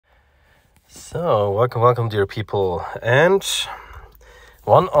So, welcome, dear people. And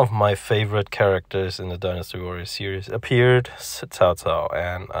one of my favorite characters in the Dynasty Warriors series appeared, Cao Cao,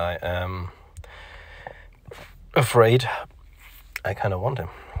 and I am afraid I kind of want him.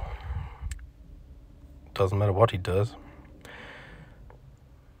 Doesn't matter what he does.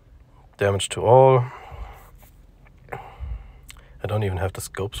 Damage to all. I don't even have the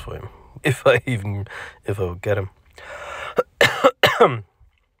scopes for him. If I would get him.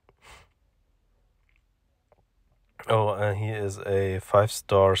 He is a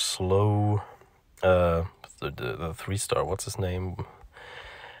 5-star slow, the 3-star, what's his name?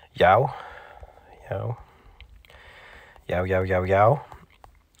 Yao.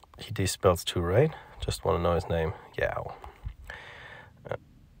 He dispels 2, right? Just want to know his name. Yao.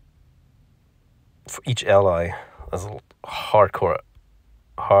 For each ally, there's a hardcore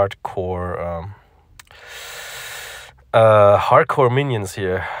minions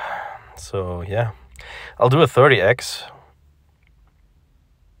here. So yeah, I'll do a 30x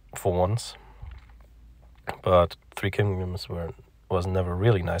for once, but 3 Kingdoms was never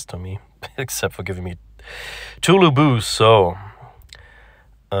really nice to me, except for giving me 2 Lubus. So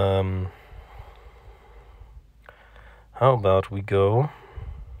how about we go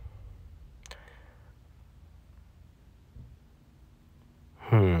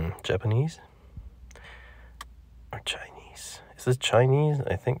Japanese or Chinese? Is this Chinese?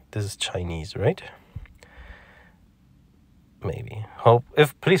 I think this is Chinese, right? Maybe.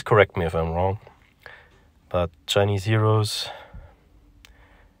 Please correct me if I'm wrong. But Chinese heroes,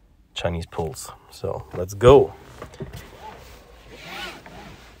 Chinese pulls. So let's go.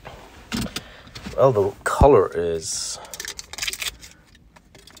 Well, the color is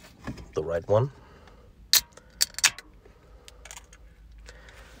the right one.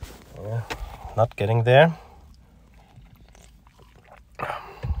 Yeah, not getting there.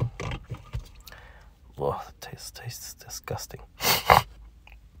 Whoa, the taste is disgusting.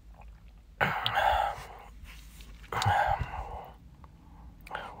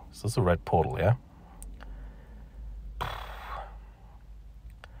 Is this a red portal, yeah?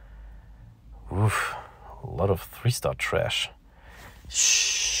 Oof, a lot of 3-star trash.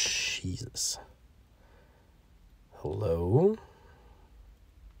 Jesus. Hello?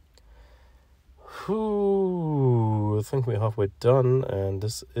 Whew, I think we're halfway done, and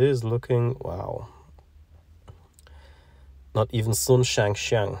this is looking, wow. Not even Sun Shang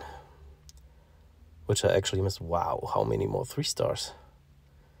Xiang, which I actually missed. Wow, how many more 3-stars?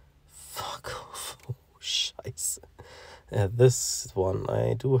 Fuck off. Oh, scheiße. Yeah, this one,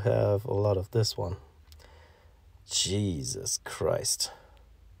 I do have a lot of this one. Jesus Christ.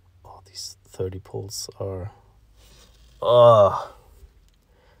 Oh, these 30 pulls are...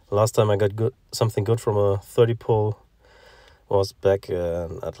 Last time I got something good from a 30 pull was back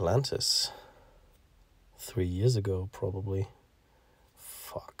in Atlantis. 3 years ago, probably.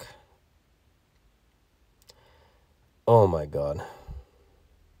 Fuck. Oh my god.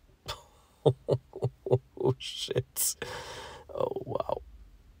 Oh shit. Oh wow.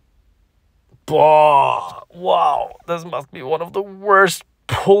 Wow. This must be one of the worst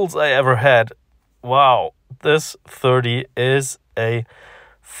pulls I ever had. Wow. This 30 is a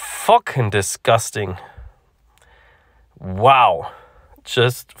fucking disgusting. Wow.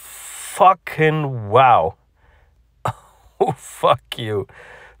 Just fucking wow. Oh, fuck you.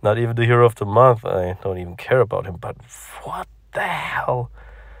 Not even the hero of the month. I don't even care about him, but what the hell?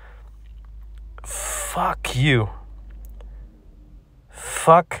 Fuck you.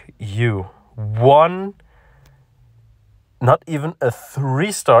 Fuck you. One, not even a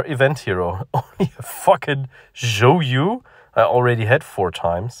 3-star event hero. Only a fucking Zhou Yu I already had 4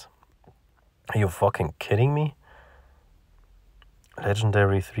 times. Are you fucking kidding me?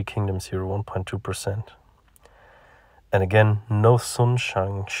 Legendary 3 Kingdoms hero, 1.2%. And again, no Sun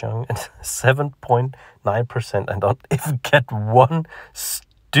Shang Xiang, and 7.9%. I don't even get one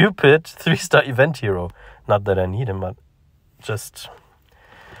stupid 3-star event hero. Not that I need him, but just...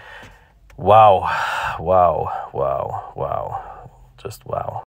 Wow. Just wow.